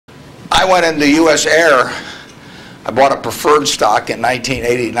I went into U.S. Air. I bought a preferred stock in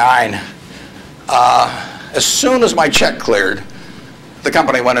 1989. As soon as my check cleared, the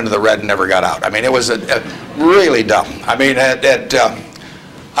company went into the red and never got out. I mean, it was really dumb. I mean,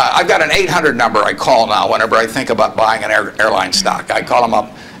 I've got an 800 number I call now whenever I think about buying an airline stock. I call them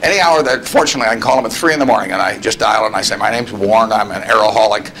up any hour that, fortunately, I can call them at 3 in the morning, and I just dial and I say, my name's Warren, I'm an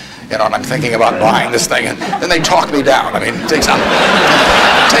aeroholic, you know, and I'm thinking about buying this thing, and then they talk me down. I mean, it takes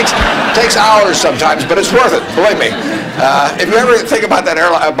hours sometimes, but it's worth it, believe me. If you ever think about that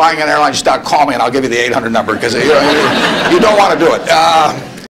buying an airline stock, call me and I'll give you the 800 number, because you don't want to do it.